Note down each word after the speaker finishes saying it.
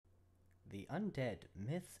The Undead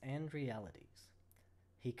Myths and Realities.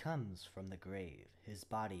 He comes from the grave, his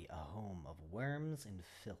body a home of worms and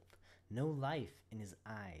filth, no life in his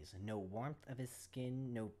eyes, no warmth of his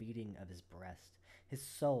skin, no beating of his breast, his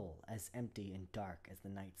soul as empty and dark as the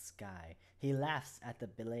night sky. He laughs at the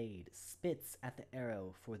blade, spits at the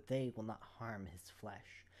arrow, for they will not harm his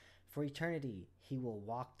flesh. For eternity he will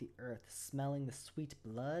walk the earth, smelling the sweet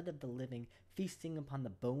blood of the living, feasting upon the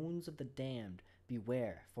bones of the damned.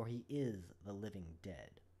 Beware, for he is the living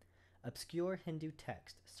dead. Obscure Hindu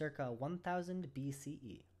text, circa 1000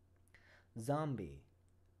 BCE. Zombie,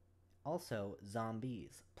 also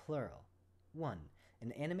zombies, plural. 1.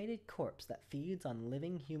 An animated corpse that feeds on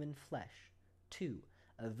living human flesh. 2.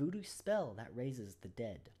 A voodoo spell that raises the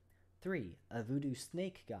dead. 3. A voodoo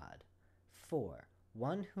snake god. 4.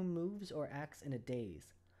 One who moves or acts in a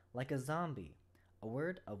daze, like a zombie, a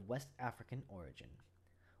word of West African origin.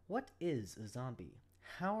 What is a zombie?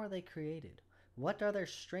 How are they created? What are their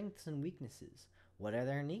strengths and weaknesses? What are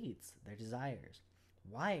their needs, their desires?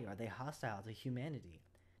 Why are they hostile to humanity?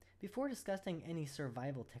 Before discussing any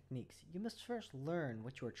survival techniques, you must first learn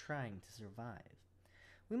what you are trying to survive.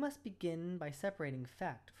 We must begin by separating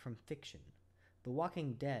fact from fiction. The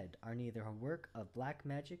Walking Dead are neither a work of black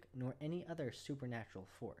magic nor any other supernatural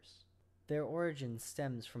force. Their origin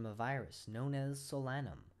stems from a virus known as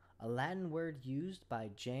solanum, a Latin word used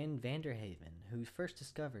by Jan Vanderhaven, who first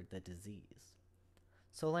discovered the disease.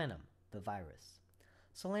 Solanum, the virus.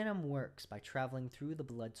 Solanum works by traveling through the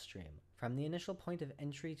bloodstream, from the initial point of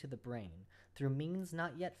entry to the brain, through means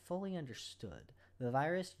not yet fully understood. The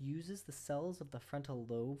virus uses the cells of the frontal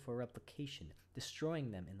lobe for replication,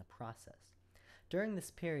 destroying them in the process. During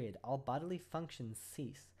this period, all bodily functions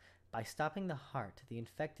cease. By stopping the heart, the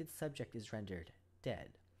infected subject is rendered dead.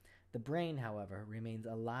 The brain, however, remains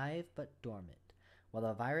alive but dormant, while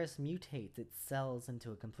the virus mutates its cells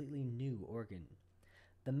into a completely new organ.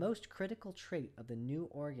 The most critical trait of the new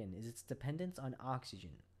organ is its dependence on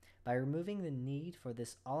oxygen. By removing the need for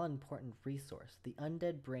this all-important resource, the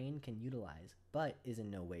undead brain can utilize, but is in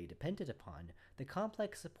no way dependent upon, the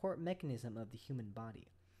complex support mechanism of the human body.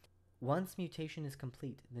 Once mutation is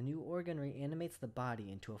complete, the new organ reanimates the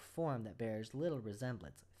body into a form that bears little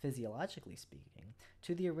resemblance, physiologically speaking,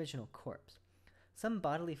 to the original corpse. Some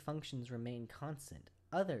bodily functions remain constant,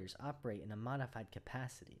 others operate in a modified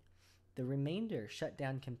capacity. The remainder shut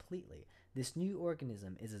down completely. This new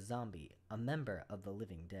organism is a zombie, a member of the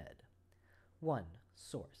living dead. 1.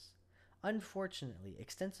 Source. Unfortunately,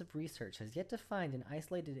 extensive research has yet to find an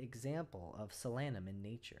isolated example of solanum in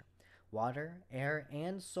nature. Water, air,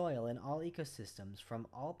 and soil in all ecosystems from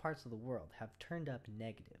all parts of the world have turned up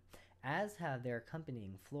negative, as have their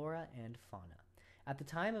accompanying flora and fauna. At the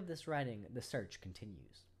time of this writing, the search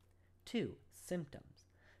continues. 2. Symptoms.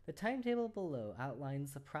 The timetable below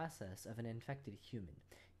outlines the process of an infected human,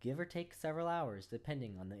 give or take several hours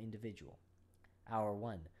depending on the individual. Hour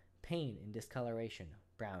 1. Pain and discoloration,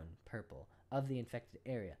 brown, purple, of the infected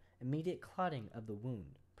area, immediate clotting of the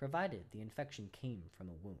wound, provided the infection came from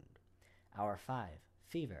a wound. Hour 5.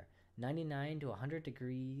 Fever, 99 to 100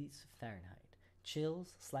 degrees Fahrenheit,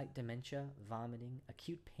 chills, slight dementia, vomiting,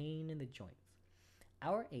 acute pain in the joints.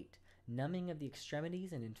 Hour 8. Numbing of the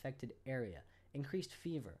extremities and infected area, increased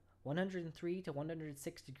fever, 103 to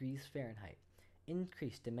 106 degrees Fahrenheit,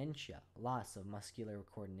 increased dementia, loss of muscular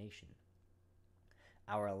coordination.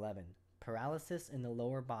 Hour 11. Paralysis in the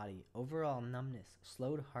lower body, overall numbness,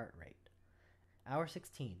 slowed heart rate. Hour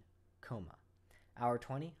 16. Coma. Hour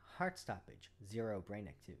 20. Heart stoppage, zero brain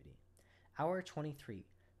activity. Hour 23.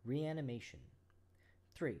 Reanimation.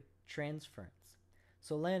 3. Transference.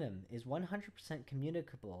 Solanum is 100%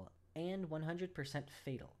 communicable and 100%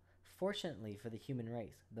 fatal. Fortunately for the human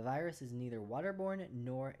race, the virus is neither waterborne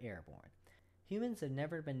nor airborne. Humans have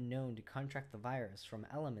never been known to contract the virus from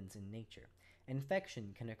elements in nature.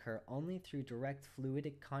 Infection can occur only through direct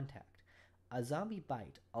fluidic contact. A zombie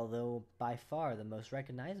bite, although by far the most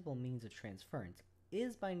recognizable means of transference,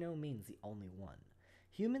 is by no means the only one.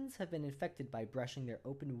 Humans have been infected by brushing their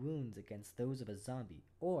open wounds against those of a zombie,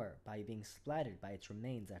 or by being splattered by its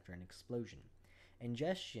remains after an explosion.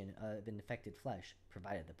 Ingestion of infected flesh,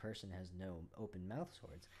 provided the person has no open mouth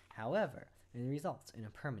sores, however, results in a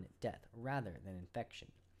permanent death rather than infection.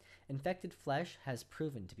 Infected flesh has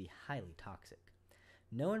proven to be highly toxic.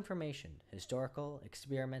 No information, historical,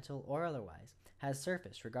 experimental, or otherwise, has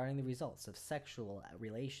surfaced regarding the results of sexual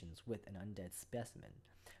relations with an undead specimen.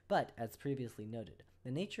 But, as previously noted,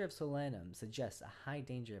 the nature of solanum suggests a high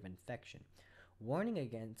danger of infection. Warning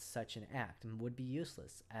against such an act would be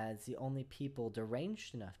useless, as the only people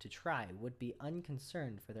deranged enough to try would be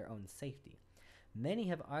unconcerned for their own safety. Many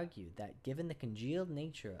have argued that given the congealed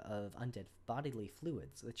nature of undead bodily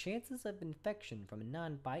fluids, the chances of infection from a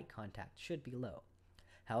non-bite contact should be low.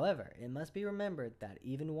 However, it must be remembered that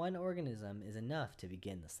even one organism is enough to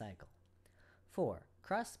begin the cycle. 4.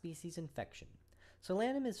 Cross-species infection.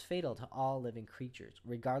 Solanum is fatal to all living creatures,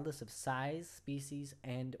 regardless of size, species,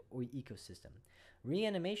 and or ecosystem.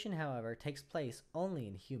 Reanimation, however, takes place only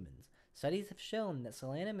in humans. Studies have shown that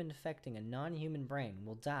solanum infecting a non-human brain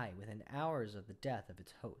will die within hours of the death of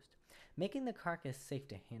its host, making the carcass safe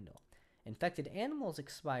to handle. Infected animals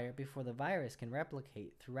expire before the virus can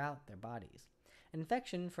replicate throughout their bodies.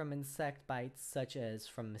 Infection from insect bites, such as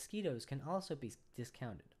from mosquitoes, can also be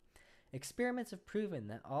discounted. Experiments have proven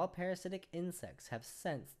that all parasitic insects have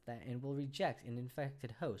sensed that and will reject an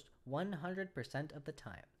infected host 100% of the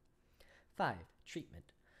time. 5.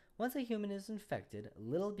 Treatment. Once a human is infected,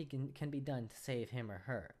 little can be done to save him or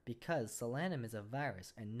her, because solanum is a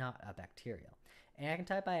virus and not a bacterial.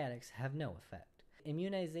 Antibiotics have no effect.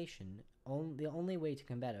 Immunization, the only way to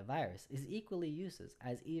combat a virus, is equally useless,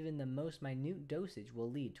 as even the most minute dosage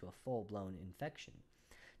will lead to a full-blown infection.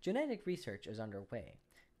 Genetic research is underway.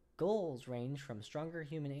 Goals range from stronger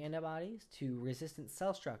human antibodies to resistant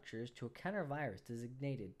cell structures to a counter-virus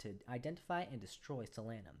designated to identify and destroy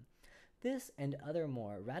solanum. This and other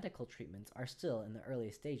more radical treatments are still in the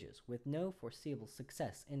early stages, with no foreseeable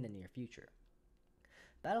success in the near future.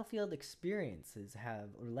 Battlefield experiences have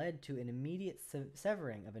led to an immediate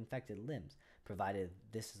severing of infected limbs, provided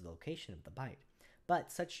this is the location of the bite.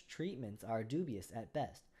 But such treatments are dubious at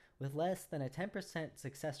best, with less than a 10%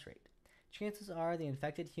 success rate. Chances are the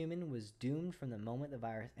infected human was doomed from the moment the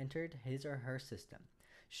virus entered his or her system.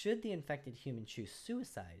 Should the infected human choose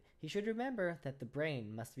suicide, he should remember that the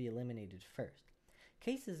brain must be eliminated first.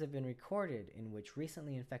 Cases have been recorded in which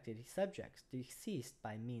recently infected subjects deceased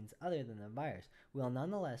by means other than the virus will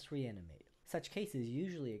nonetheless reanimate. Such cases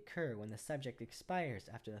usually occur when the subject expires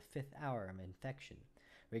after the 5th hour of infection.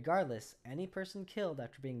 Regardless, any person killed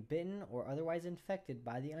after being bitten or otherwise infected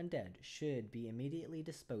by the undead should be immediately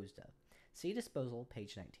disposed of. See disposal,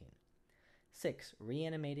 page 19. 6.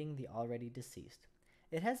 Reanimating the already deceased.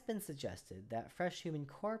 It has been suggested that fresh human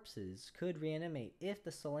corpses could reanimate if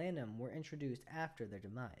the solanum were introduced after their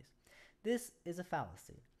demise. This is a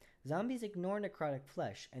fallacy. Zombies ignore necrotic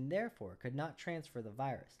flesh and therefore could not transfer the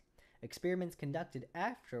virus. Experiments conducted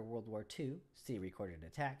after World War II, see Recorded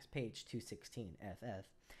Attacks, page 216 FF,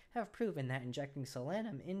 have proven that injecting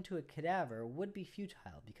solanum into a cadaver would be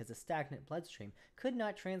futile because a stagnant bloodstream could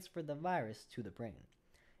not transfer the virus to the brain.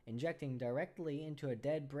 Injecting directly into a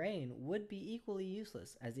dead brain would be equally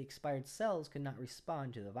useless, as the expired cells could not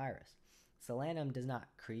respond to the virus. Solanum does not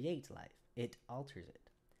create life, it alters it.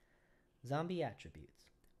 Zombie attributes.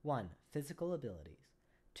 1. Physical abilities.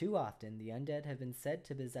 Too often, the undead have been said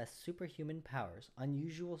to possess superhuman powers,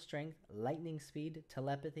 unusual strength, lightning speed,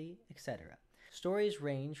 telepathy, etc. Stories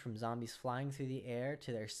range from zombies flying through the air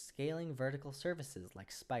to their scaling vertical surfaces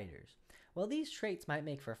like spiders. While these traits might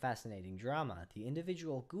make for fascinating drama, the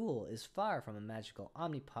individual ghoul is far from a magical,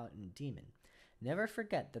 omnipotent demon. Never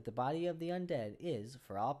forget that the body of the undead is,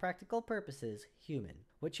 for all practical purposes, human.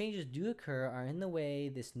 What changes do occur are in the way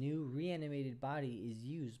this new reanimated body is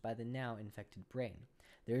used by the now infected brain.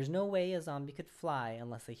 There is no way a zombie could fly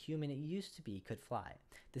unless the human it used to be could fly.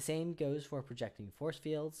 The same goes for projecting force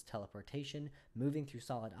fields, teleportation, moving through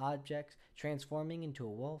solid objects, transforming into a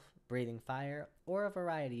wolf, breathing fire, or a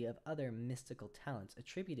variety of other mystical talents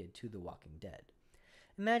attributed to the Walking Dead.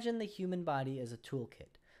 Imagine the human body as a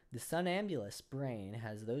toolkit. The somnambulist brain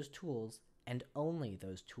has those tools, and only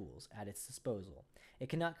those tools, at its disposal. It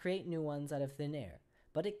cannot create new ones out of thin air,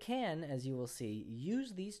 but it can, as you will see,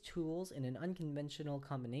 use these tools in an unconventional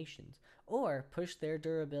combinations, or push their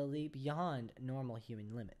durability beyond normal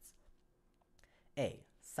human limits. A.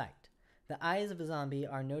 Sight. The eyes of a zombie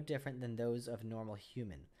are no different than those of a normal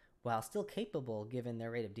human. While still capable, given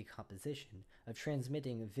their rate of decomposition, of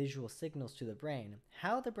transmitting visual signals to the brain,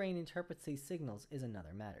 how the brain interprets these signals is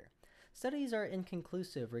another matter. Studies are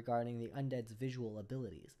inconclusive regarding the undead's visual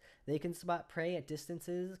abilities. They can spot prey at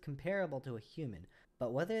distances comparable to a human,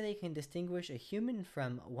 but whether they can distinguish a human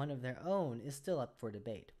from one of their own is still up for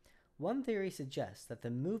debate. One theory suggests that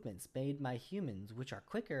the movements made by humans, which are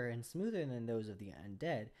quicker and smoother than those of the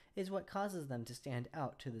undead, is what causes them to stand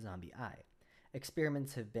out to the zombie eye.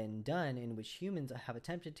 Experiments have been done in which humans have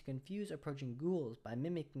attempted to confuse approaching ghouls by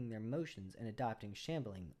mimicking their motions and adopting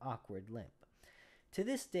shambling, awkward limp. To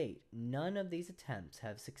this date, none of these attempts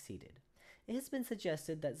have succeeded. It has been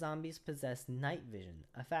suggested that zombies possess night vision,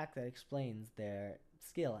 a fact that explains their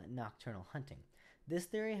skill at nocturnal hunting. This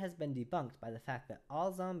theory has been debunked by the fact that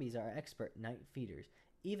all zombies are expert night feeders,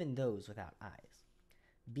 even those without eyes.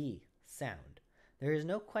 B. Sound. There is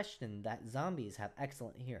no question that zombies have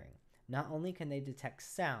excellent hearing. Not only can they detect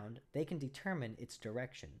sound, they can determine its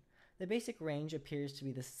direction. The basic range appears to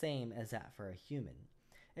be the same as that for a human.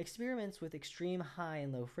 Experiments with extreme high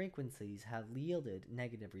and low frequencies have yielded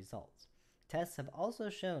negative results. Tests have also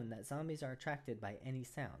shown that zombies are attracted by any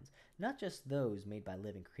sounds, not just those made by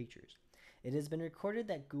living creatures. It has been recorded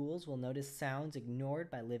that ghouls will notice sounds ignored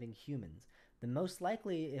by living humans. The most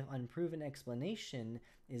likely, if unproven, explanation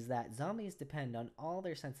is that zombies depend on all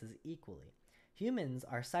their senses equally. Humans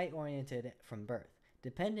are sight oriented from birth,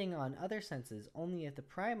 depending on other senses only if the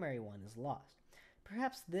primary one is lost.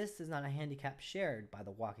 Perhaps this is not a handicap shared by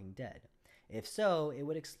the Walking Dead. If so, it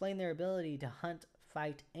would explain their ability to hunt,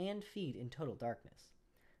 fight, and feed in total darkness.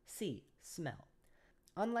 C. Smell.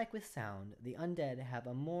 Unlike with sound, the undead have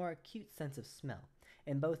a more acute sense of smell.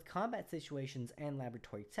 In both combat situations and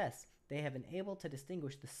laboratory tests, they have been able to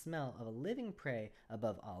distinguish the smell of a living prey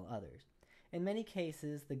above all others. In many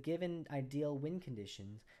cases, the given ideal wind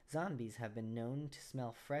conditions, zombies have been known to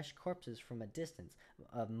smell fresh corpses from a distance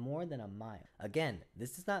of more than a mile. Again,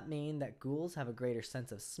 this does not mean that ghouls have a greater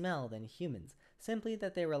sense of smell than humans, simply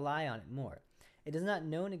that they rely on it more. It is not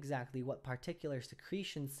known exactly what particular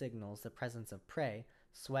secretion signals the presence of prey,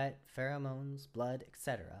 sweat, pheromones, blood,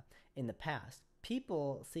 etc. In the past,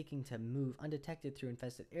 people seeking to move undetected through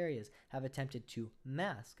infested areas have attempted to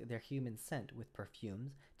mask their human scent with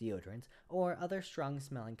perfumes, deodorants, or other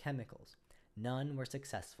strong-smelling chemicals. None were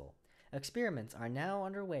successful. Experiments are now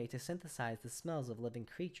underway to synthesize the smells of living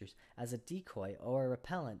creatures as a decoy or a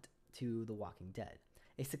repellent to the Walking Dead.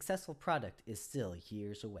 A successful product is still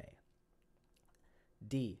years away.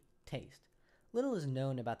 D. Taste. Little is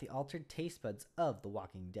known about the altered taste buds of the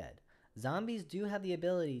Walking Dead. Zombies do have the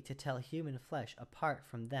ability to tell human flesh apart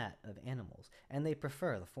from that of animals, and they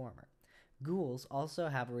prefer the former. Ghouls also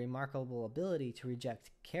have a remarkable ability to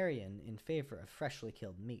reject carrion in favor of freshly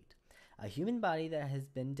killed meat. A human body that has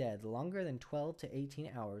been dead longer than 12 to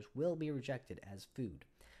 18 hours will be rejected as food.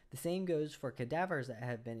 The same goes for cadavers that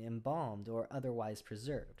have been embalmed or otherwise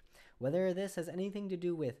preserved. Whether this has anything to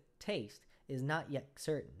do with taste is not yet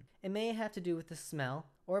certain. It may have to do with the smell,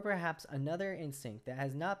 or perhaps another instinct that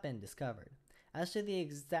has not been discovered. As to the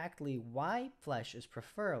exactly why flesh is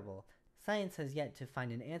preferable, science has yet to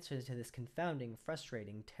find an answer to this confounding,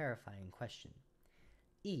 frustrating, terrifying question.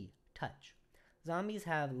 E. Touch. Zombies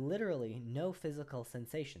have literally no physical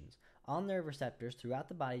sensations. All nerve receptors throughout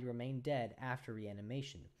the body remain dead after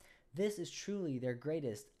reanimation. This is truly their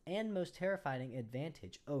greatest and most terrifying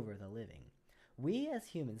advantage over the living. We as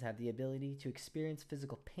humans have the ability to experience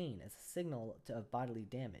physical pain as a signal of bodily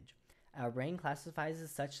damage. Our brain classifies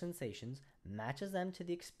such sensations, matches them to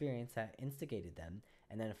the experience that instigated them,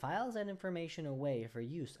 and then files that information away for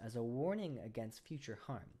use as a warning against future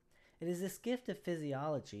harm. It is this gift of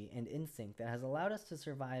physiology and instinct that has allowed us to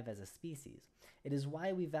survive as a species. It is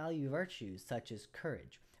why we value virtues such as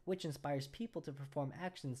courage, which inspires people to perform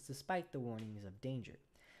actions despite the warnings of danger.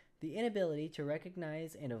 The inability to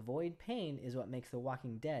recognize and avoid pain is what makes The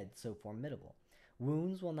Walking Dead so formidable.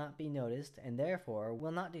 Wounds will not be noticed and therefore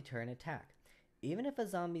will not deter an attack. Even if a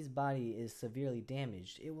zombie's body is severely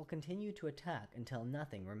damaged, it will continue to attack until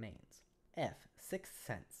nothing remains. F. Sixth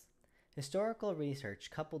Sense. Historical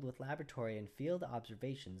research coupled with laboratory and field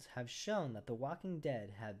observations have shown that the Walking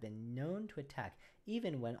Dead have been known to attack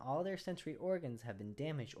even when all their sensory organs have been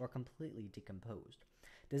damaged or completely decomposed.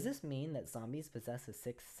 Does this mean that zombies possess a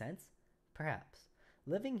sixth sense? Perhaps.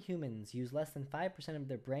 Living humans use less than 5% of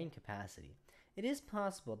their brain capacity. It is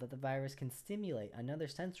possible that the virus can stimulate another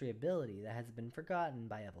sensory ability that has been forgotten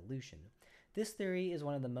by evolution. This theory is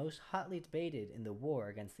one of the most hotly debated in the war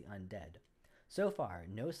against the undead. So far,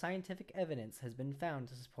 no scientific evidence has been found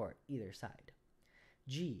to support either side.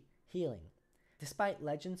 G. Healing. Despite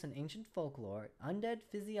legends and ancient folklore, undead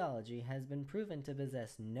physiology has been proven to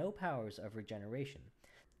possess no powers of regeneration.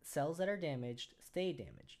 Cells that are damaged stay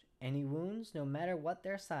damaged. Any wounds, no matter what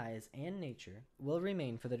their size and nature, will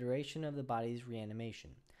remain for the duration of the body's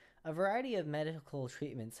reanimation. A variety of medical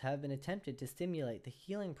treatments have been attempted to stimulate the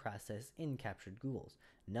healing process in captured ghouls.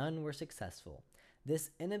 None were successful.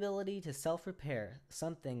 This inability to self-repair,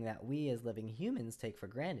 something that we as living humans take for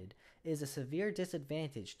granted, is a severe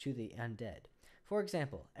disadvantage to the undead. For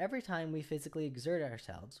example, every time we physically exert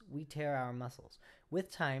ourselves, we tear our muscles.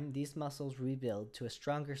 With time, these muscles rebuild to a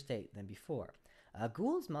stronger state than before. A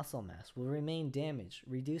ghoul's muscle mass will remain damaged,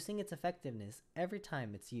 reducing its effectiveness every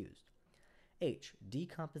time it's used. H.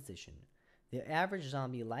 Decomposition. The average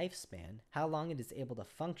zombie lifespan, how long it is able to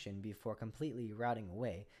function before completely rotting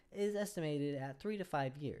away, is estimated at 3 to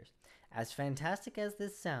 5 years. As fantastic as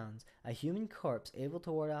this sounds, a human corpse able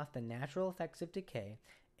to ward off the natural effects of decay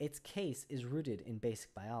Its case is rooted in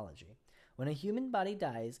basic biology. When a human body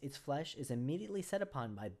dies, its flesh is immediately set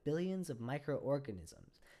upon by billions of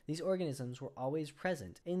microorganisms. These organisms were always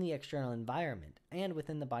present in the external environment and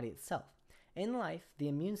within the body itself. In life, the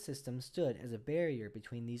immune system stood as a barrier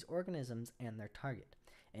between these organisms and their target.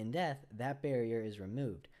 In death, that barrier is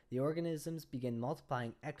removed. The organisms begin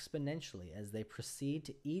multiplying exponentially as they proceed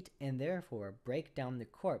to eat and therefore break down the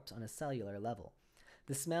corpse on a cellular level.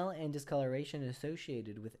 The smell and discoloration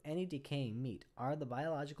associated with any decaying meat are the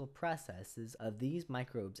biological processes of these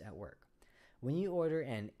microbes at work. When you order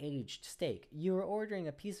an aged steak, you are ordering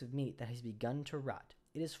a piece of meat that has begun to rot.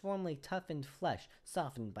 It is formerly toughened flesh,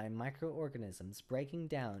 softened by microorganisms breaking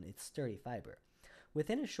down its sturdy fiber.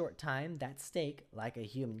 Within a short time, that steak, like a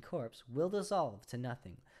human corpse, will dissolve to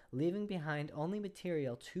nothing, leaving behind only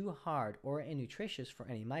material too hard or innutritious for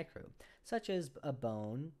any microbe, such as a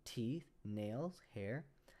bone, teeth, nails, hair.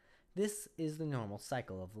 This is the normal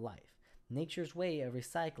cycle of life, nature's way of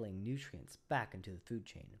recycling nutrients back into the food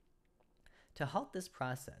chain. To halt this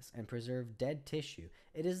process and preserve dead tissue,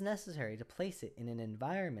 it is necessary to place it in an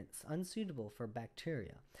environment unsuitable for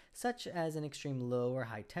bacteria, such as in extreme low or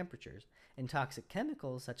high temperatures, and toxic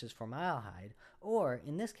chemicals such as formaldehyde, or,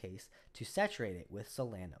 in this case, to saturate it with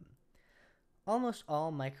solanum. Almost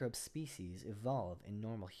all microbe species evolve in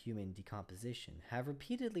normal human decomposition have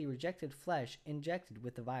repeatedly rejected flesh injected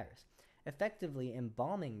with the virus, effectively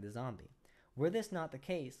embalming the zombie. Were this not the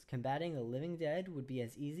case, combating the living dead would be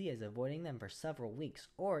as easy as avoiding them for several weeks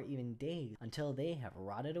or even days until they have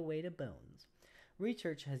rotted away to bones.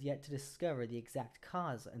 Research has yet to discover the exact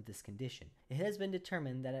cause of this condition. It has been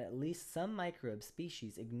determined that at least some microbe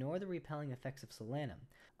species ignore the repelling effects of solanum,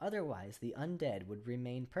 otherwise the undead would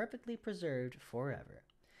remain perfectly preserved forever.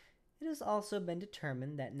 It has also been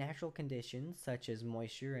determined that natural conditions such as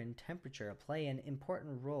moisture and temperature play an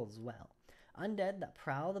important role as well. Undead that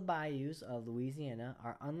prowl the bayous of Louisiana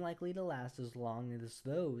are unlikely to last as long as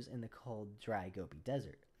those in the cold, dry Gobi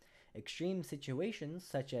Desert. Extreme situations,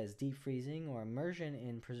 such as deep freezing or immersion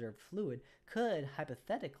in preserved fluid, could,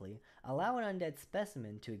 hypothetically, allow an undead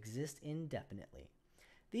specimen to exist indefinitely.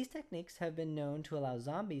 These techniques have been known to allow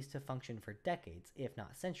zombies to function for decades, if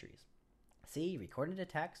not centuries. See Recorded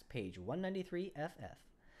Attacks, page 193 FF.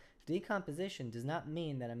 Decomposition does not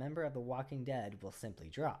mean that a member of the Walking Dead will simply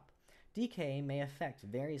drop. Decay may affect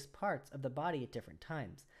various parts of the body at different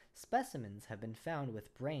times. Specimens have been found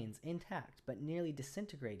with brains intact but nearly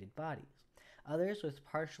disintegrated bodies. Others with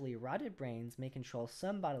partially rotted brains may control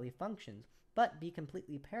some bodily functions but be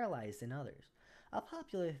completely paralyzed in others. A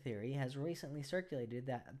popular theory has recently circulated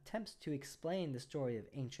that attempts to explain the story of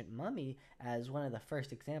ancient mummy as one of the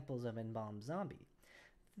first examples of embalmed zombie.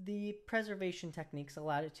 The preservation techniques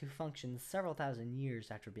allowed it to function several thousand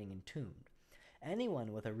years after being entombed.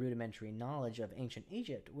 Anyone with a rudimentary knowledge of ancient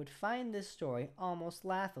Egypt would find this story almost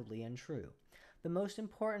laughably untrue. The most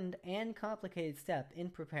important and complicated step in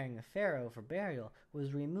preparing a pharaoh for burial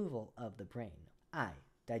was removal of the brain. I.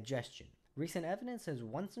 Digestion. Recent evidence has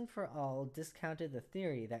once and for all discounted the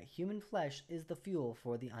theory that human flesh is the fuel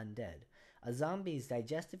for the undead. A zombie's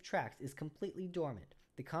digestive tract is completely dormant.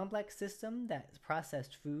 The complex system that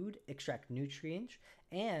processed food, extracts nutrients,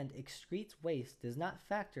 and excretes waste does not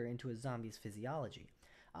factor into a zombie's physiology.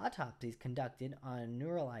 Autopsies conducted on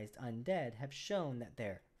neuralized undead have shown that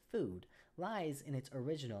their food lies in its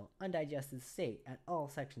original, undigested state at all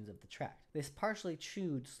sections of the tract. This partially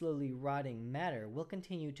chewed, slowly rotting matter will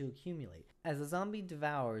continue to accumulate as the zombie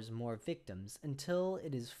devours more victims until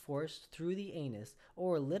it is forced through the anus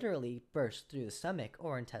or literally burst through the stomach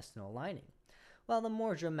or intestinal lining. While the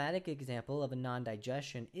more dramatic example of a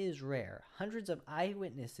non-digestion is rare, hundreds of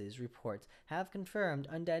eyewitnesses reports have confirmed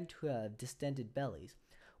undead to have distended bellies.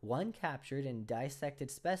 One captured and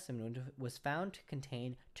dissected specimen was found to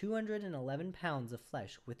contain 211 pounds of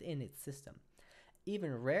flesh within its system.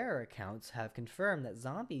 Even rarer accounts have confirmed that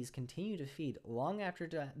zombies continue to feed long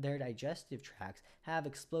after their digestive tracts have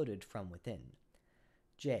exploded from within.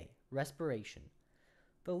 J. Respiration.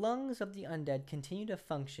 The lungs of the undead continue to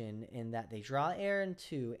function in that they draw air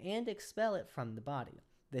into and expel it from the body.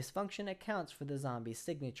 This function accounts for the zombie's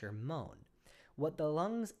signature moan. What the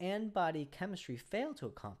lungs and body chemistry fail to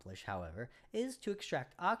accomplish, however, is to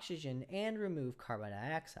extract oxygen and remove carbon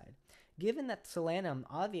dioxide. Given that solanum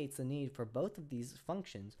obviates the need for both of these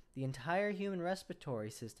functions, the entire human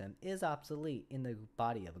respiratory system is obsolete in the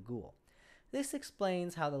body of a ghoul. This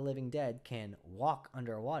explains how the living dead can walk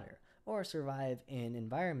underwater, or survive in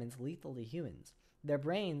environments lethal to humans. Their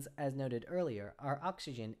brains, as noted earlier, are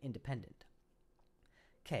oxygen independent.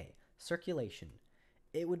 K. Circulation.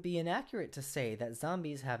 It would be inaccurate to say that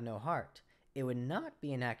zombies have no heart. It would not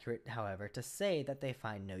be inaccurate, however, to say that they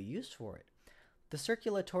find no use for it. The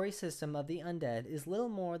circulatory system of the undead is little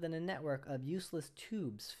more than a network of useless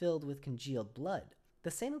tubes filled with congealed blood.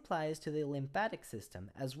 The same applies to the lymphatic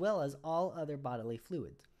system, as well as all other bodily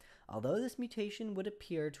fluids. Although this mutation would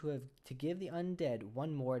appear to give the undead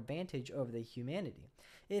one more advantage over the humanity,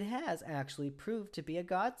 it has actually proved to be a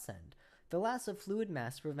godsend. The loss of fluid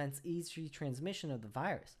mass prevents easy transmission of the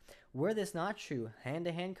virus. Were this not true,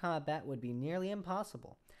 hand-to-hand combat would be nearly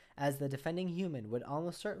impossible, as the defending human would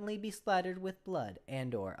almost certainly be splattered with blood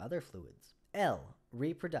and/or other fluids. L.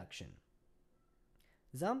 Reproduction.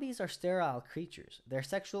 Zombies are sterile creatures. Their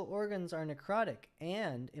sexual organs are necrotic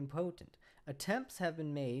and impotent. Attempts have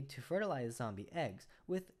been made to fertilize zombie eggs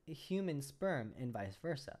with human sperm and vice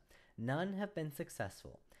versa. None have been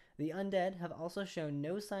successful. The undead have also shown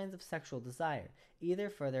no signs of sexual desire, either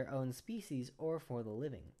for their own species or for the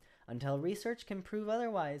living. Until research can prove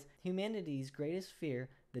otherwise, humanity's greatest fear,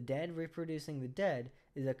 the dead reproducing the dead,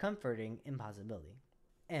 is a comforting impossibility.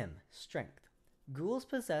 M. Strength. Ghouls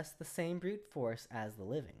possess the same brute force as the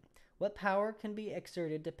living. What power can be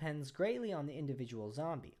exerted depends greatly on the individual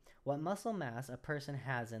zombie. What muscle mass a person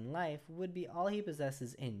has in life would be all he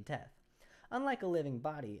possesses in death. Unlike a living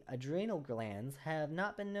body, adrenal glands have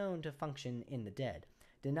not been known to function in the dead,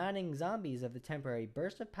 denying zombies of the temporary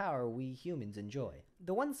burst of power we humans enjoy.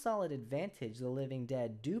 The one solid advantage the living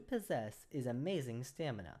dead do possess is amazing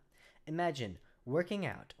stamina. Imagine working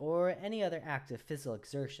out or any other act of physical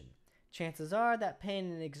exertion. Chances are that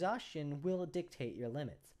pain and exhaustion will dictate your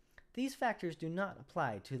limits. These factors do not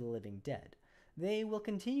apply to the living dead. They will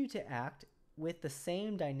continue to act with the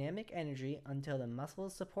same dynamic energy until the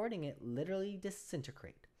muscles supporting it literally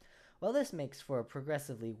disintegrate. While this makes for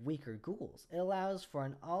progressively weaker ghouls, it allows for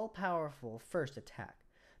an all-powerful first attack.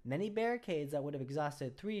 Many barricades that would have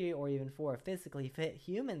exhausted 3 or even 4 physically fit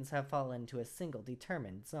humans have fallen to a single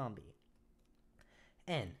determined zombie.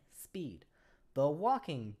 N. Speed. The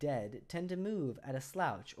walking dead tend to move at a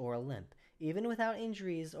slouch or a limp, even without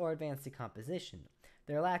injuries or advanced decomposition.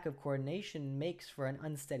 Their lack of coordination makes for an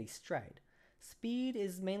unsteady stride. Speed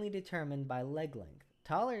is mainly determined by leg length.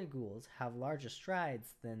 Taller ghouls have larger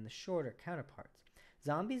strides than the shorter counterparts.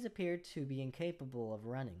 Zombies appear to be incapable of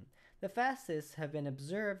running. The fastest have been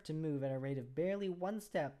observed to move at a rate of barely 1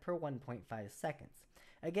 step per 1.5 seconds.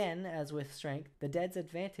 Again, as with strength, the dead's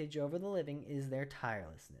advantage over the living is their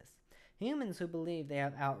tirelessness. Humans who believe they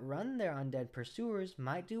have outrun their undead pursuers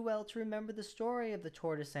might do well to remember the story of the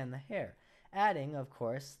tortoise and the hare, adding, of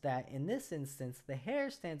course, that in this instance the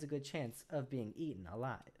hare stands a good chance of being eaten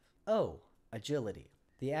alive. O. Agility.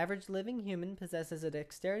 The average living human possesses a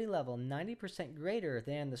dexterity level 90% greater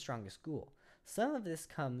than the strongest ghoul. Some of this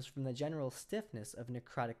comes from the general stiffness of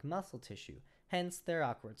necrotic muscle tissue, hence their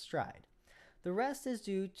awkward stride. The rest is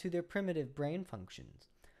due to their primitive brain functions.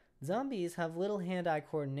 Zombies have little hand-eye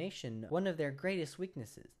coordination, one of their greatest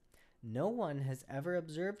weaknesses. No one has ever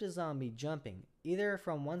observed a zombie jumping, either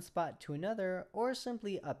from one spot to another or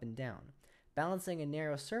simply up and down. Balancing a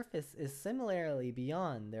narrow surface is similarly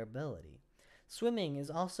beyond their ability. Swimming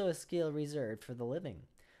is also a skill reserved for the living.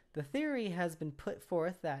 The theory has been put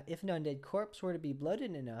forth that if an undead corpse were to be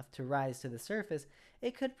bloated enough to rise to the surface,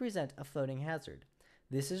 it could present a floating hazard.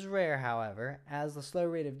 This is rare, however, as the slow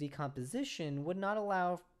rate of decomposition would not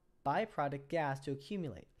allow byproduct gas to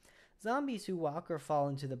accumulate. Zombies who walk or fall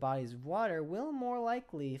into the bodies of water will more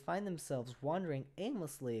likely find themselves wandering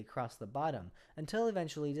aimlessly across the bottom until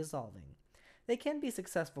eventually dissolving. They can be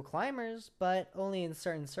successful climbers, but only in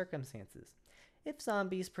certain circumstances. If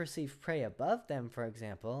zombies perceive prey above them, for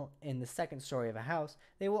example, in the second story of a house,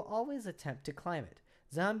 they will always attempt to climb it.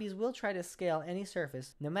 Zombies will try to scale any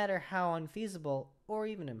surface, no matter how unfeasible or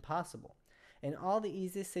even impossible. In all the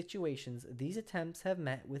easiest situations, these attempts have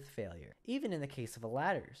met with failure. Even in the case of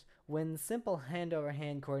ladders, when simple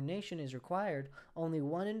hand-over-hand coordination is required, only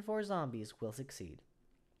 1 in 4 zombies will succeed.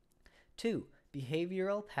 2.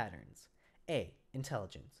 Behavioral patterns. A.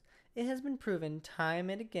 Intelligence. It has been proven time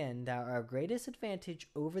and again that our greatest advantage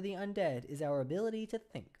over the undead is our ability to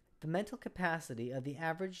think. The mental capacity of the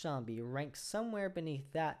average zombie ranks somewhere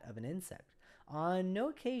beneath that of an insect. On no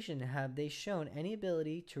occasion have they shown any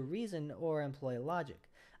ability to reason or employ logic.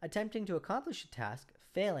 Attempting to accomplish a task,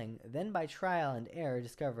 failing, then by trial and error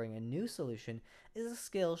discovering a new solution, is a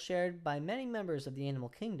skill shared by many members of the animal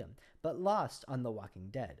kingdom, but lost on The Walking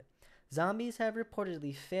Dead. Zombies have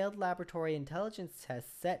reportedly failed laboratory intelligence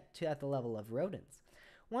tests set at the level of rodents.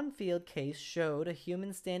 One field case showed a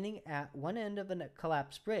human standing at one end of a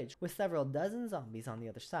collapsed bridge with several dozen zombies on the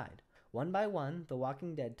other side. One by one, the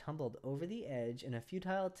Walking Dead tumbled over the edge in a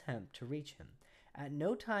futile attempt to reach him. At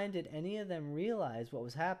no time did any of them realize what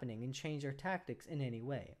was happening and change their tactics in any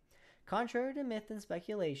way. Contrary to myth and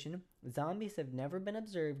speculation, zombies have never been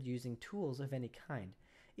observed using tools of any kind.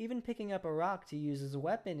 Even picking up a rock to use as a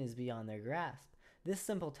weapon is beyond their grasp. This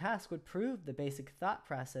simple task would prove the basic thought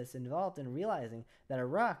process involved in realizing that a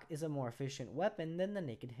rock is a more efficient weapon than the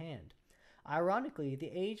naked hand. Ironically,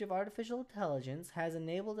 the age of artificial intelligence has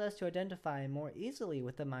enabled us to identify more easily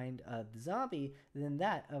with the mind of the zombie than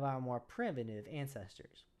that of our more primitive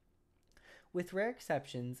ancestors. With rare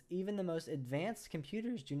exceptions, even the most advanced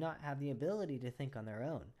computers do not have the ability to think on their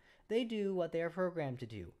own. They do what they are programmed to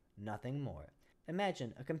do, nothing more.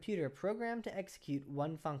 Imagine a computer programmed to execute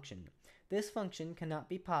one function. This function cannot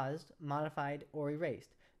be paused, modified, or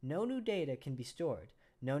erased. No new data can be stored.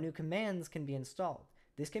 No new commands can be installed.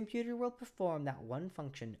 This computer will perform that one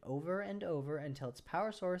function over and over until its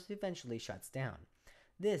power source eventually shuts down.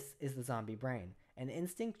 This is the zombie brain, an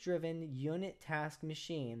instinct-driven unit task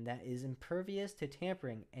machine that is impervious to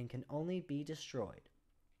tampering and can only be destroyed.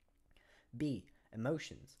 B.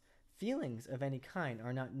 Emotions. Feelings of any kind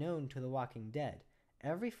are not known to the Walking Dead.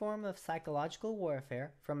 Every form of psychological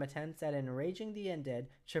warfare, from attempts at enraging the undead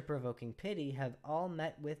to provoking pity, have all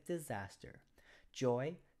met with disaster.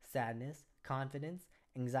 Joy, sadness, confidence,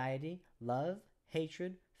 anxiety, love,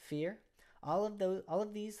 hatred, fear, all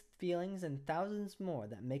of these feelings and thousands more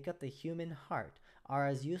that make up the human heart are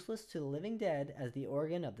as useless to the living dead as the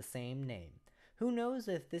organ of the same name. Who knows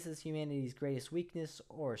if this is humanity's greatest weakness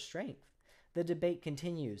or strength? The debate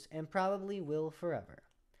continues and probably will forever.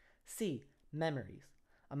 C. Memories.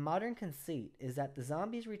 A modern conceit is that the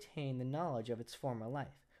zombies retain the knowledge of its former life.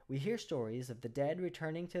 We hear stories of the dead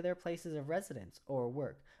returning to their places of residence or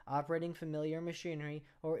work, operating familiar machinery,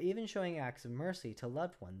 or even showing acts of mercy to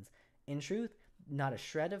loved ones. In truth, not a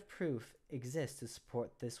shred of proof exists to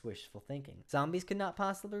support this wishful thinking. Zombies could not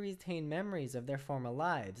possibly retain memories of their former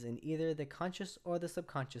lives in either the conscious or the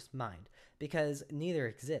subconscious mind, because neither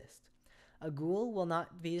exist. A ghoul will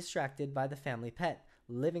not be distracted by the family pet,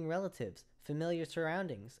 living relatives, familiar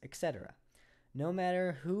surroundings, etc. No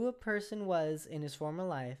matter who a person was in his former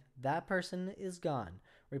life, that person is gone,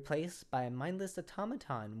 replaced by a mindless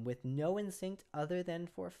automaton with no instinct other than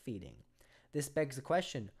for feeding. This begs the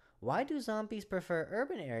question, why do zombies prefer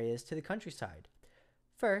urban areas to the countryside?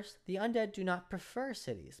 First, the undead do not prefer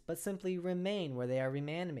cities, but simply remain where they are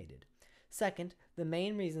reanimated. Second, the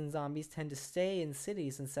main reason zombies tend to stay in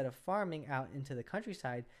cities instead of farming out into the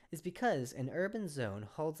countryside is because an urban zone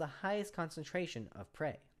holds the highest concentration of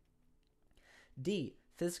prey. D.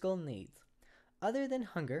 Physical needs. Other than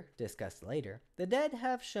hunger, discussed later, the dead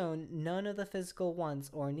have shown none of the physical wants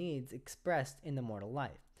or needs expressed in the mortal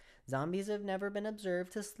life. Zombies have never been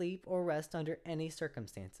observed to sleep or rest under any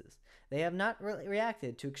circumstances. They have not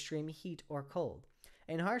reacted to extreme heat or cold.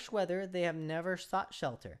 In harsh weather, they have never sought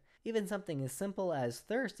shelter. Even something as simple as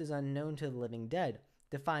thirst is unknown to the living dead,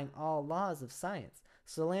 defying all laws of science.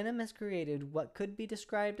 Solanum has created what could be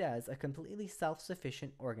described as a completely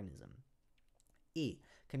self-sufficient organism. E.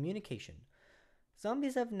 Communication.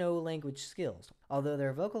 Zombies have no language skills. Although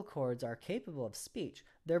their vocal cords are capable of speech,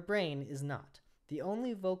 their brain is not. The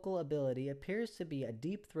only vocal ability appears to be a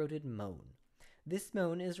deep-throated moan. This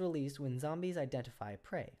moan is released when zombies identify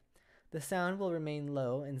prey. The sound will remain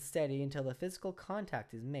low and steady until the physical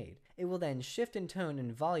contact is made. It will then shift in tone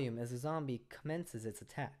and volume as the zombie commences its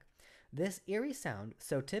attack. This eerie sound,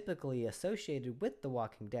 so typically associated with The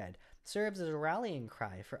Walking Dead, serves as a rallying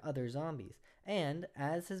cry for other zombies, and,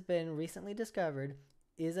 as has been recently discovered,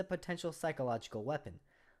 is a potential psychological weapon.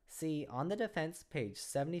 See On the Defense, page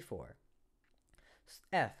 74.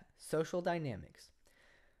 F. Social dynamics.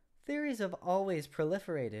 Theories have always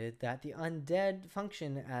proliferated that the undead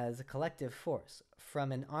function as a collective force,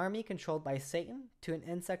 from an army controlled by Satan to an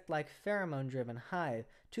insect-like pheromone-driven hive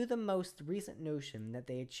to the most recent notion that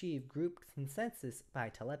they achieve group consensus by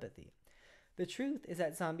telepathy. The truth is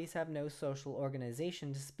that zombies have no social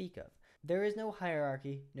organization to speak of. There is no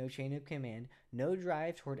hierarchy, no chain of command, no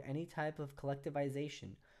drive toward any type of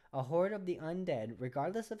collectivization. A horde of the undead,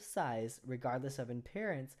 regardless of size, regardless of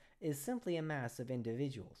appearance, is simply a mass of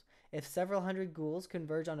individuals. If several hundred ghouls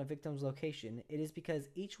converge on a victim's location, it is because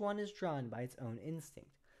each one is drawn by its own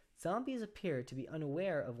instinct. Zombies appear to be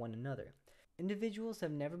unaware of one another. Individuals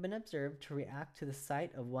have never been observed to react to the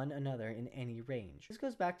sight of one another in any range. This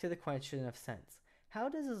goes back to the question of sense. How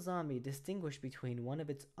does a zombie distinguish between one of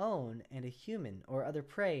its own and a human or other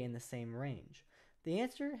prey in the same range? The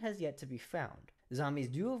answer has yet to be found. Zombies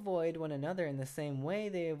do avoid one another in the same way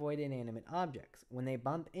they avoid inanimate objects. When they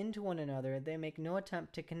bump into one another, they make no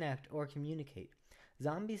attempt to connect or communicate.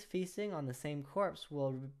 Zombies feasting on the same corpse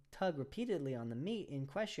will tug repeatedly on the meat in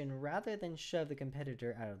question rather than shove the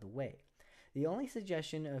competitor out of the way. The only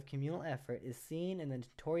suggestion of communal effort is seen in the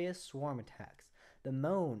notorious swarm attacks, the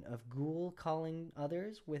moan of ghoul calling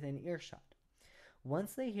others within earshot.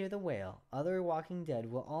 Once they hear the wail, other Walking Dead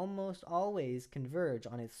will almost always converge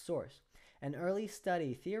on its source. An early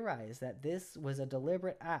study theorized that this was a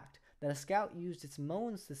deliberate act, that a scout used its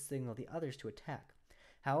moans to signal the others to attack.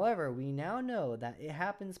 However, we now know that it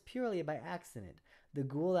happens purely by accident. The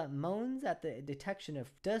ghoul that moans at the detection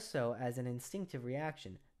of does so as an instinctive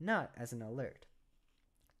reaction, not as an alert.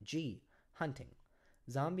 G. Hunting.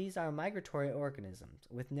 Zombies are migratory organisms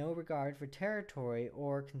with no regard for territory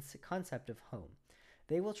or concept of home.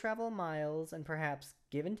 They will travel miles and perhaps,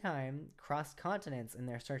 given time, cross continents in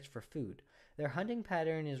their search for food. Their hunting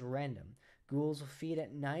pattern is random. Ghouls will feed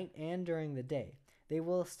at night and during the day. They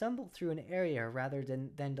will stumble through an area rather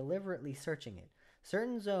than deliberately searching it.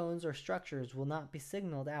 Certain zones or structures will not be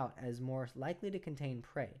signaled out as more likely to contain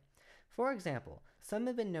prey. For example, some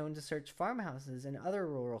have been known to search farmhouses and other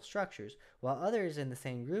rural structures, while others in the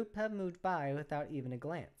same group have moved by without even a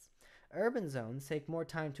glance. Urban zones take more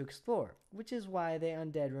time to explore, which is why the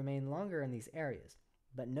undead remain longer in these areas.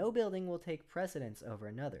 But no building will take precedence over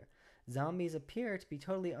another. Zombies appear to be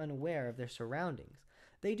totally unaware of their surroundings.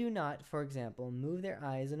 They do not, for example, move their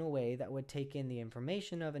eyes in a way that would take in the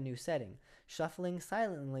information of a new setting, shuffling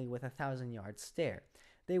silently with a 1,000-yard stare.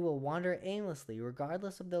 They will wander aimlessly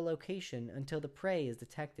regardless of the location until the prey is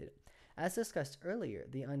detected. As discussed earlier,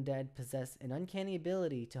 the undead possess an uncanny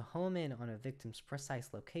ability to home in on a victim's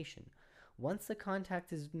precise location. Once the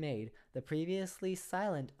contact is made, the previously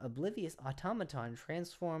silent, oblivious automaton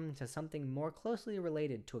transforms into something more closely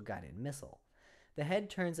related to a guided missile. The head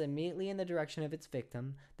turns immediately in the direction of its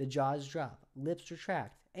victim, the jaws drop, lips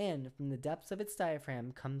retract, and from the depths of its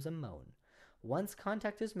diaphragm comes a moan. Once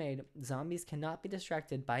contact is made, zombies cannot be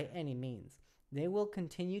distracted by any means. They will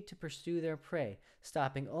continue to pursue their prey,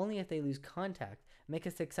 stopping only if they lose contact, make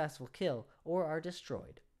a successful kill, or are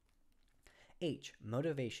destroyed. H.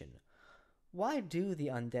 Motivation. Why do the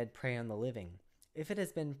undead prey on the living? If it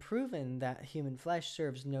has been proven that human flesh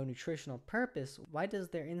serves no nutritional purpose, why does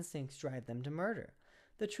their instincts drive them to murder?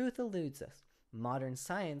 The truth eludes us. Modern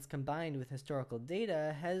science combined with historical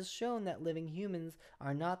data has shown that living humans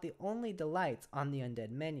are not the only delights on the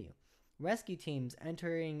undead menu. Rescue teams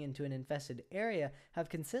entering into an infested area have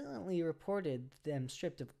consistently reported them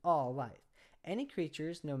stripped of all life. Any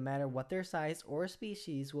creatures, no matter what their size or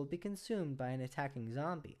species, will be consumed by an attacking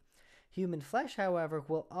zombie. Human flesh, however,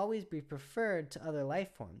 will always be preferred to other life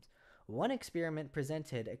forms. One experiment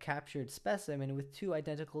presented a captured specimen with two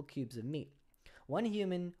identical cubes of meat. One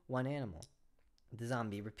human, one animal. The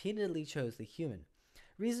zombie repeatedly chose the human.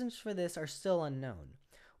 Reasons for this are still unknown.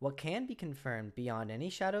 What can be confirmed beyond any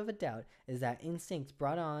shadow of a doubt is that instinct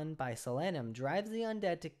brought on by Solanum drives the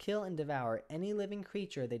undead to kill and devour any living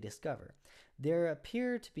creature they discover. There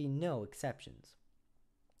appear to be no exceptions.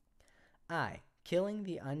 I. Killing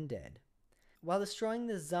the undead. While destroying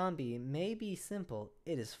the zombie may be simple,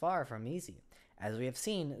 it is far from easy. As we have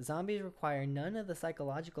seen, zombies require none of the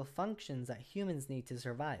psychological functions that humans need to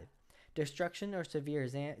survive. Destruction or severe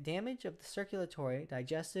damage of the circulatory,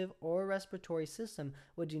 digestive, or respiratory system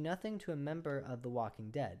would do nothing to a member of the Walking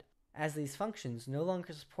Dead, as these functions no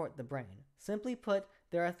longer support the brain. Simply put,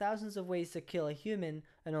 there are thousands of ways to kill a human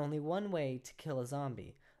and only one way to kill a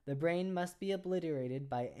zombie. The brain must be obliterated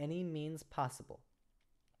by any means possible.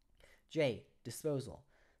 J. Disposal.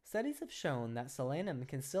 Studies have shown that Solanum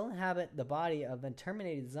can still inhabit the body of a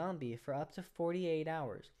terminated zombie for up to 48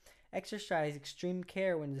 hours. Exercise extreme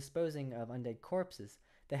care when disposing of undead corpses.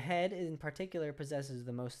 The head in particular possesses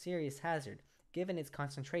the most serious hazard, given its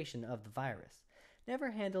concentration of the virus. Never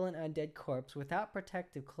handle an undead corpse without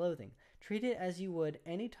protective clothing. Treat it as you would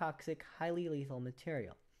any toxic, highly lethal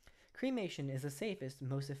material. Cremation is the safest,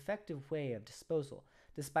 most effective way of disposal.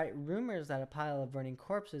 Despite rumors that a pile of burning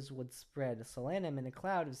corpses would spread Solanum in a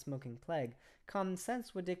cloud of smoking plague, common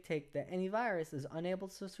sense would dictate that any virus is unable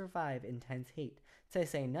to survive intense heat, to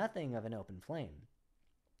say nothing of an open flame.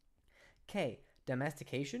 K.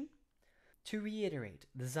 Domestication? To reiterate,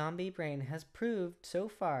 the zombie brain has proved so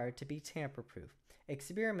far to be tamper-proof.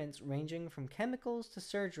 Experiments ranging from chemicals to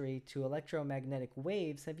surgery to electromagnetic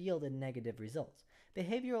waves have yielded negative results.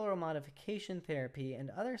 Behavioral modification therapy and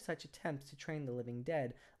other such attempts to train the living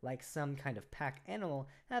dead, like some kind of pack animal,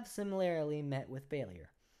 have similarly met with failure.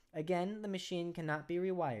 Again, the machine cannot be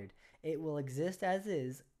rewired. It will exist as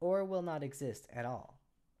is, or will not exist at all.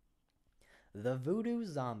 The Voodoo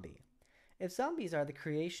Zombie. If zombies are the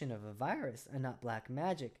creation of a virus and not black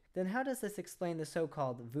magic, then how does this explain the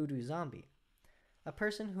so-called voodoo zombie? A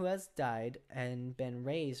person who has died and been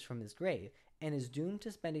raised from his grave and is doomed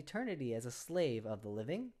to spend eternity as a slave of the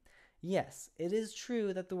living? Yes, it is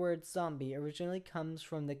true that the word zombie originally comes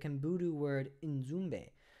from the Kimbudu word inzumbe,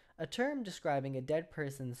 a term describing a dead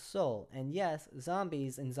person's soul, and yes,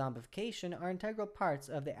 zombies and zombification are integral parts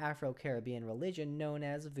of the Afro-Caribbean religion known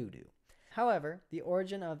as voodoo. However, the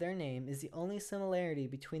origin of their name is the only similarity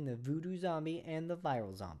between the voodoo zombie and the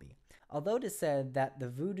viral zombie. Although it is said that the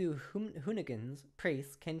voodoo hoonigans,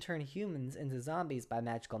 priests, can turn humans into zombies by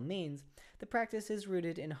magical means, the practice is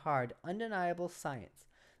rooted in hard, undeniable science.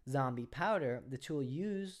 Zombie powder, the tool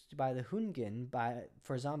used by the Hoonigan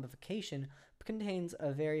for zombification, contains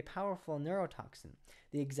a very powerful neurotoxin.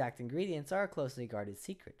 The exact ingredients are a closely guarded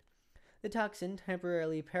secret. The toxin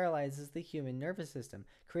temporarily paralyzes the human nervous system,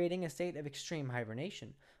 creating a state of extreme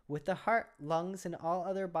hibernation, with the heart, lungs, and all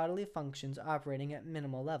other bodily functions operating at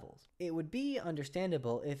minimal levels. It would be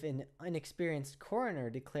understandable if an inexperienced coroner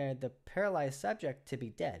declared the paralyzed subject to be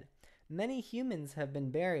dead. Many humans have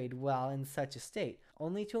been buried while in such a state,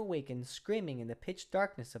 only to awaken screaming in the pitch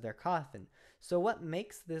darkness of their coffin. So what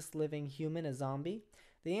makes this living human a zombie?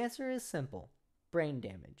 The answer is simple: brain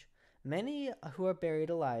damage. Many who are buried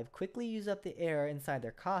alive quickly use up the air inside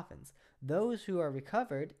their coffins. Those who are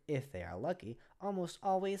recovered, if they are lucky, almost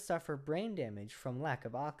always suffer brain damage from lack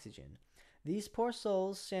of oxygen. These poor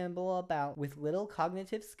souls shamble about with little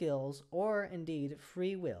cognitive skills or, indeed,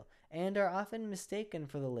 free will, and are often mistaken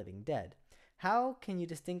for the living dead. How can you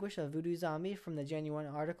distinguish a voodoo zombie from the genuine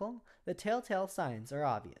article? The telltale signs are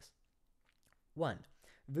obvious. 1.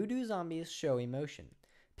 Voodoo zombies show emotion.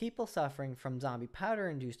 People suffering from zombie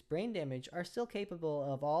powder-induced brain damage are still capable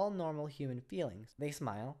of all normal human feelings. They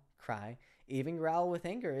smile, cry, even growl with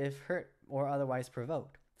anger if hurt or otherwise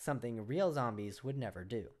provoked, something real zombies would never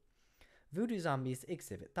do. Voodoo zombies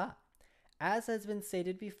exhibit thought. As has been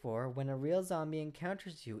stated before, when a real zombie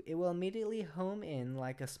encounters you, it will immediately home in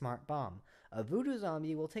like a smart bomb. A voodoo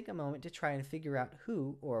zombie will take a moment to try and figure out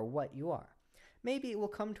who or what you are. Maybe it will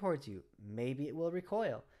come towards you, maybe it will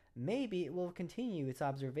recoil, maybe it will continue its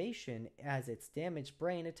observation as its damaged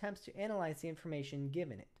brain attempts to analyze the information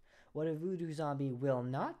given it. What a voodoo zombie will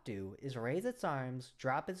not do is raise its arms,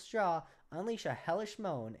 drop its jaw, unleash a hellish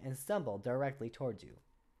moan, and stumble directly towards you.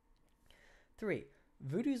 3.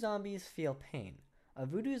 Voodoo zombies feel pain. A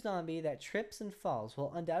voodoo zombie that trips and falls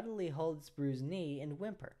will undoubtedly hold its bruised knee and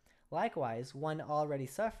whimper. Likewise, one already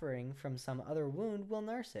suffering from some other wound will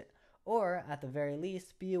nurse it, or, at the very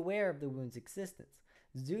least, be aware of the wound's existence.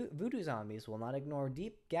 Voodoo zombies will not ignore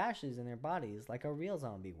deep gashes in their bodies like a real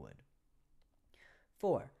zombie would.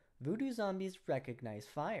 4. Voodoo zombies recognize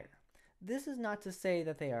fire. This is not to say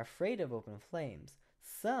that they are afraid of open flames.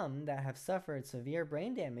 Some that have suffered severe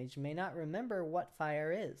brain damage may not remember what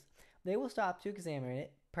fire is. They will stop to examine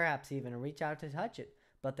it, perhaps even reach out to touch it,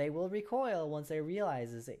 but they will recoil once they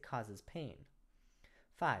realize it causes pain.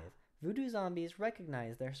 5. Voodoo zombies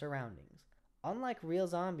recognize their surroundings. Unlike real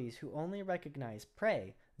zombies who only recognize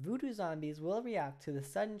prey, voodoo zombies will react to the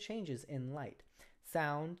sudden changes in light,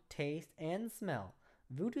 sound, taste, and smell.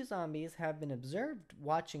 Voodoo zombies have been observed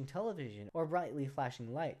watching television or brightly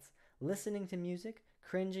flashing lights, listening to music,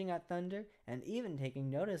 cringing at thunder, and even taking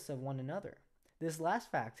notice of one another. This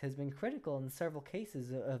last fact has been critical in several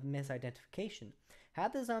cases of misidentification.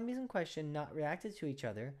 Had the zombies in question not reacted to each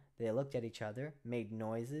other, they looked at each other, made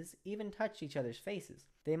noises, even touched each other's faces,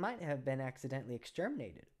 they might have been accidentally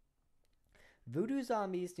exterminated. Voodoo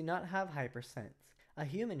zombies do not have hypersense. A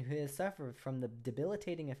human who has suffered from the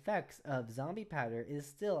debilitating effects of zombie powder is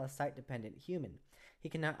still a sight-dependent human. He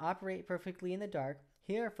cannot operate perfectly in the dark,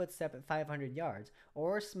 hear a footstep at 500 yards,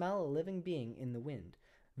 or smell a living being in the wind.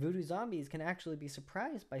 Voodoo zombies can actually be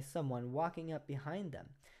surprised by someone walking up behind them.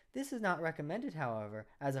 This is not recommended, however,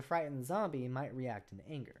 as a frightened zombie might react in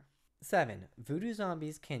anger. 7. Voodoo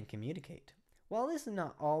zombies can communicate. While this is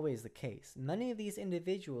not always the case, many of these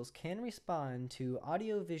individuals can respond to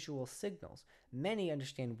audio-visual signals. Many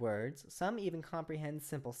understand words, some even comprehend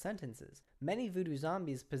simple sentences. Many voodoo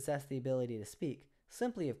zombies possess the ability to speak,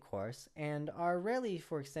 simply of course, and are rarely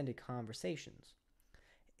for extended conversations.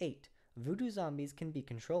 8. Voodoo zombies can be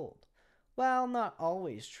controlled. While not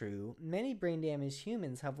always true, many brain-damaged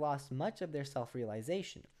humans have lost much of their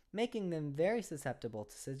self-realization, making them very susceptible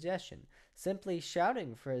to suggestion. Simply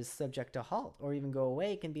shouting for his subject to halt or even go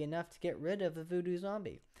away can be enough to get rid of a voodoo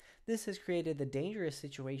zombie. This has created the dangerous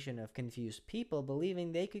situation of confused people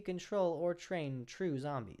believing they could control or train true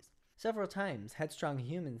zombies. Several times, headstrong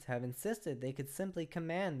humans have insisted they could simply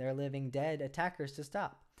command their living dead attackers to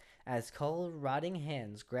stop, as cold, rotting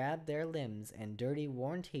hands grabbed their limbs and dirty,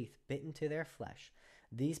 worn teeth bit into their flesh.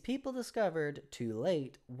 These people discovered, too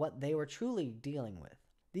late, what they were truly dealing with.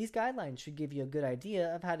 These guidelines should give you a good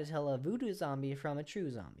idea of how to tell a voodoo zombie from a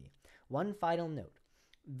true zombie. One final note: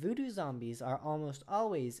 voodoo zombies are almost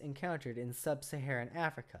always encountered in sub Saharan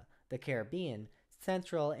Africa, the Caribbean,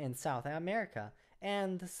 Central and South America,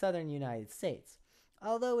 and the southern United States.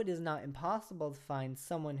 Although it is not impossible to find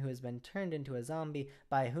someone who has been turned into a zombie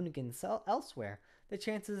by a hoonigan elsewhere, the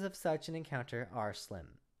chances of such an encounter are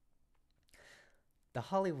slim. The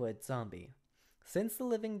Hollywood Zombie. Since the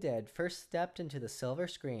living dead first stepped into the silver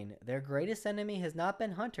screen, their greatest enemy has not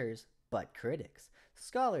been hunters, but critics.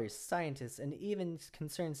 Scholars, scientists, and even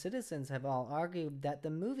concerned citizens have all argued that the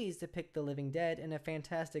movies depict the living dead in a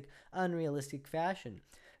fantastic, unrealistic fashion.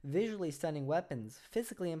 Visually stunning weapons,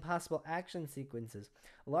 physically impossible action sequences,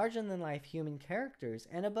 larger than life human characters,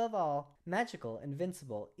 and above all, magical,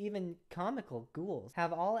 invincible, even comical ghouls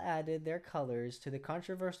have all added their colors to the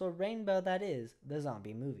controversial rainbow that is the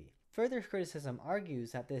zombie movie. Further criticism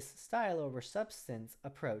argues that this style over substance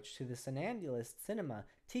approach to the somnambulist cinema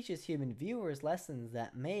teaches human viewers lessons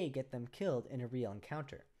that may get them killed in a real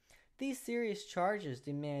encounter. These serious charges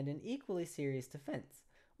demand an equally serious defense.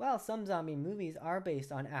 While some zombie movies are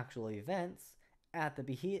based on actual events, at the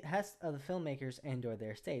behest of the filmmakers and/or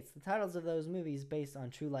their states, the titles of those movies based on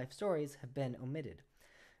true life stories have been omitted.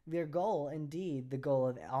 Their goal, indeed the goal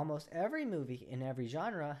of almost every movie in every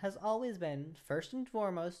genre, has always been, first and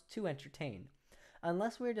foremost, to entertain.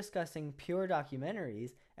 Unless we're discussing pure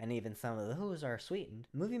documentaries, and even some of those are sweetened,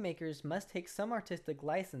 movie makers must take some artistic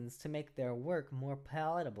license to make their work more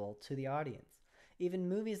palatable to the audience. Even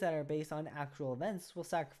movies that are based on actual events will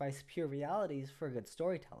sacrifice pure realities for good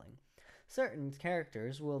storytelling. Certain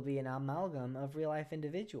characters will be an amalgam of real-life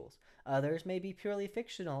individuals. Others may be purely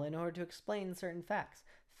fictional in order to explain certain facts,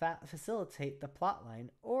 facilitate the plotline,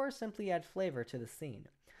 or simply add flavor to the scene.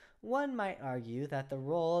 One might argue that the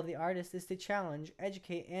role of the artist is to challenge,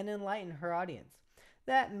 educate, and enlighten her audience.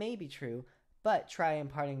 That may be true, but try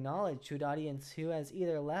imparting knowledge to an audience who has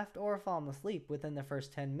either left or fallen asleep within the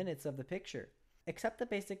first 10 minutes of the picture. Accept the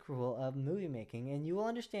basic rule of movie making and you will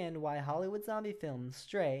understand why Hollywood zombie films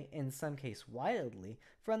stray, in some cases wildly,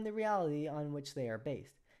 from the reality on which they are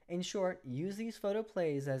based. In short, use these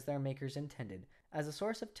photoplays as their makers intended, as a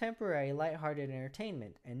source of temporary, lighthearted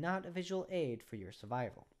entertainment and not a visual aid for your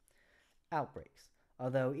survival. Outbreaks.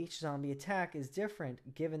 Although each zombie attack is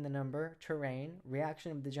different given the number, terrain,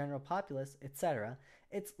 reaction of the general populace, etc.,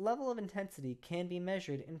 its level of intensity can be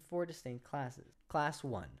measured in 4 distinct classes. Class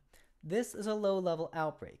 1. This is a low-level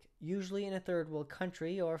outbreak, usually in a third-world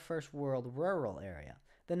country or first-world rural area.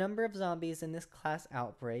 The number of zombies in this class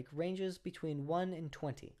outbreak ranges between 1 and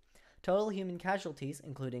 20. Total human casualties,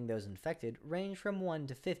 including those infected, range from 1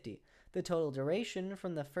 to 50. The total duration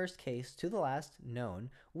from the first case to the last, known,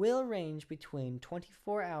 will range between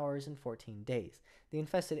 24 hours and 14 days. The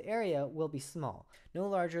infested area will be small, no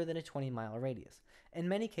larger than a 20-mile radius. In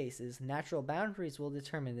many cases, natural boundaries will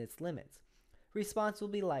determine its limits. Response will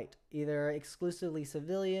be light, either exclusively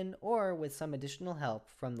civilian or with some additional help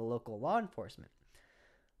from the local law enforcement.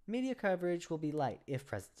 Media coverage will be light, if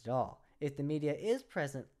present at all. If the media is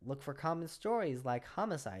present, look for common stories like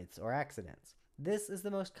homicides or accidents. This is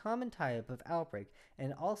the most common type of outbreak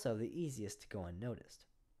and also the easiest to go unnoticed.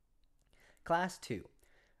 Class 2.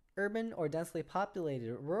 Urban or densely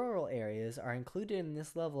populated rural areas are included in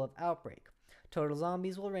this level of outbreak. Total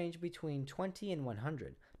zombies will range between 20 and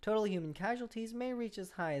 100. Total human casualties may reach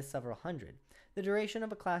as high as several hundred. The duration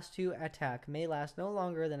of a Class 2 attack may last no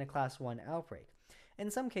longer than a Class 1 outbreak. In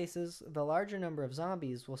some cases, the larger number of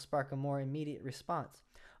zombies will spark a more immediate response.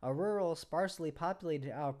 A rural, sparsely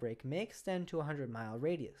populated outbreak may extend to a 100-mile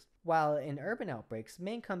radius, while in urban outbreaks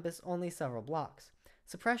may encompass only several blocks.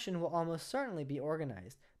 Suppression will almost certainly be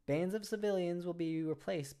organized. Bands of civilians will be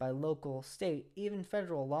replaced by local, state, even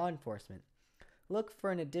federal law enforcement. Look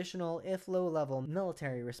for an additional, if low-level,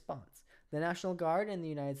 military response, the National Guard in the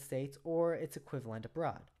United States or its equivalent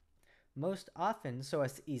abroad. Most often, so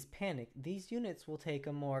as to ease panic, these units will take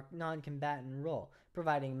a more non-combatant role,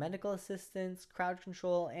 providing medical assistance, crowd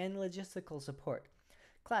control, and logistical support.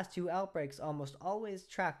 Class 2 outbreaks almost always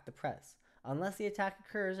track the press. Unless the attack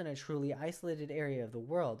occurs in a truly isolated area of the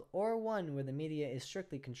world, or one where the media is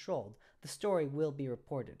strictly controlled, the story will be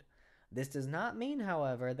reported. This does not mean,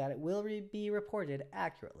 however, that it will be reported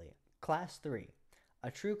accurately. Class 3.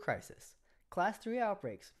 A true crisis. Class 3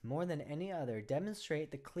 outbreaks, more than any other,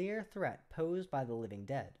 demonstrate the clear threat posed by the living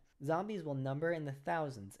dead. Zombies will number in the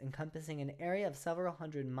thousands, encompassing an area of several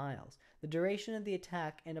hundred miles. The duration of the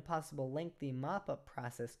attack and a possible lengthy mop-up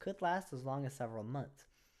process could last as long as several months.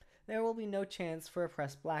 There will be no chance for a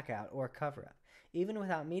press blackout or cover-up. Even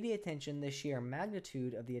without media attention, the sheer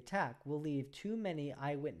magnitude of the attack will leave too many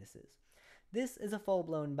eyewitnesses. This is a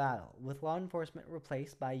full-blown battle, with law enforcement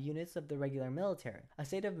replaced by units of the regular military. A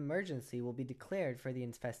state of emergency will be declared for the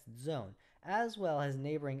infested zone, as well as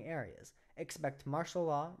neighboring areas. Expect martial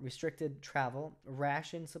law, restricted travel,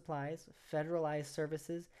 ration supplies, federalized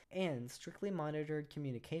services, and strictly monitored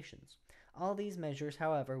communications. All these measures,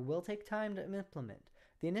 however, will take time to implement.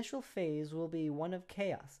 The initial phase will be one of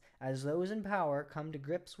chaos, as those in power come to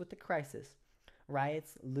grips with the crisis.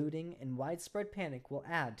 Riots, looting, and widespread panic will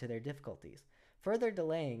add to their difficulties, further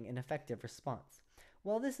delaying an effective response.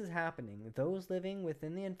 While this is happening, those living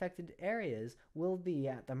within the infected areas will be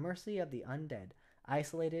at the mercy of the undead.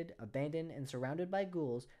 Isolated, abandoned, and surrounded by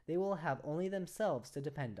ghouls, they will have only themselves to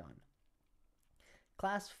depend on.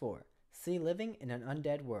 Class 4. See Living in an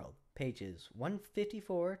Undead World, pages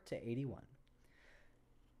 154 to 81.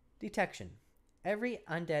 Detection. Every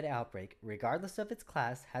undead outbreak, regardless of its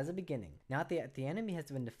class, has a beginning. Now that the enemy has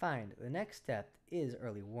been defined, the next step is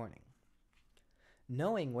early warning.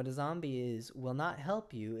 Knowing what a zombie is will not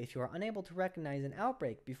help you if you are unable to recognize an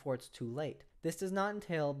outbreak before it's too late. This does not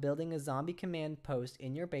entail building a zombie command post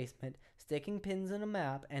in your basement, sticking pins in a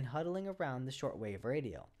map, and huddling around the shortwave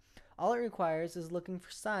radio. All it requires is looking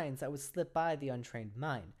for signs that would slip by the untrained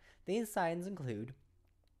mind. These signs include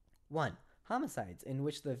 1. Homicides in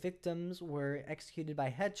which the victims were executed by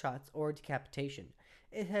headshots or decapitation.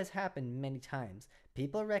 It has happened many times.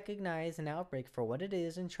 People recognize an outbreak for what it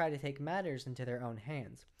is and try to take matters into their own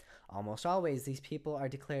hands. Almost always, these people are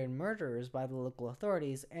declared murderers by the local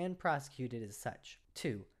authorities and prosecuted as such.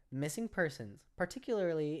 2. Missing persons,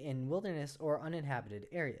 particularly in wilderness or uninhabited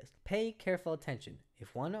areas. Pay careful attention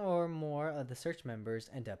if one or more of the search members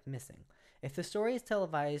end up missing. If the story is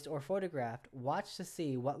televised or photographed, watch to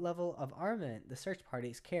see what level of armament the search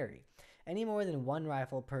parties carry. Any more than one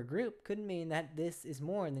rifle per group could mean that this is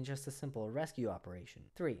more than just a simple rescue operation.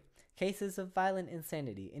 3. Cases of violent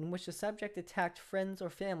insanity in which the subject attacked friends or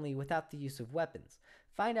family without the use of weapons.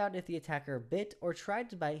 Find out if the attacker bit or tried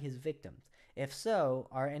to bite his victims. If so,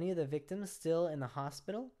 are any of the victims still in the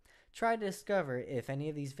hospital? Try to discover if any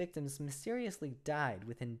of these victims mysteriously died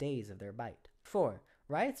within days of their bite. 4.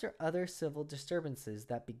 Riots or other civil disturbances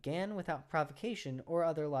that began without provocation or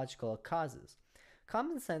other logical causes.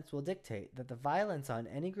 Common sense will dictate that the violence on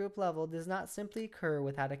any group level does not simply occur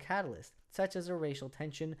without a catalyst, such as a racial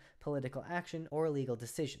tension, political action, or legal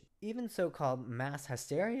decision. Even so-called mass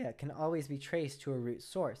hysteria can always be traced to a root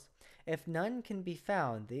source. If none can be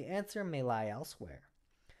found, the answer may lie elsewhere.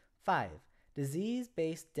 5.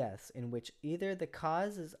 Disease-based deaths in which either the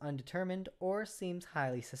cause is undetermined or seems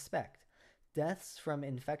highly suspect. Deaths from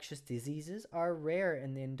infectious diseases are rare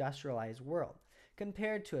in the industrialized world,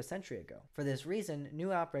 compared to a century ago. For this reason,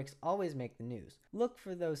 new outbreaks always make the news. Look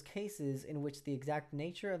for those cases in which the exact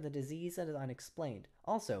nature of the disease is unexplained.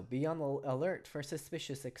 Also, be on the alert for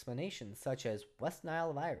suspicious explanations such as West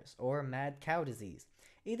Nile virus or mad cow disease.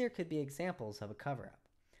 Either could be examples of a cover-up.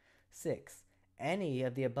 6. Any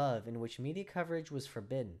of the above in which media coverage was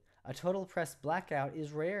forbidden. A total press blackout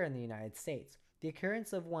is rare in the United States. The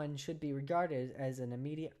occurrence of one should be regarded as an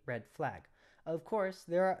immediate red flag. Of course,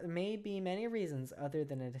 there may be many reasons other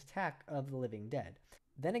than an attack of the living dead.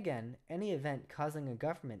 Then again, any event causing a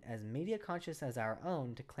government as media conscious as our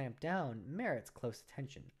own to clamp down merits close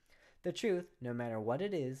attention. The truth, no matter what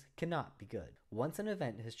it is, cannot be good. Once an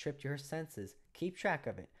event has tripped your senses, keep track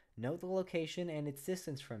of it. Note the location and its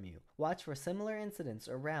distance from you. Watch for similar incidents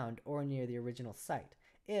around or near the original site.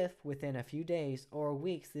 If, within a few days or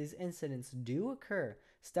weeks, these incidents do occur,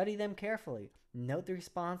 study them carefully. Note the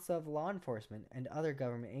response of law enforcement and other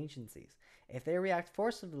government agencies. If they react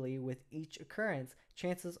forcibly with each occurrence,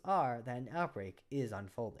 chances are that an outbreak is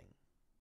unfolding.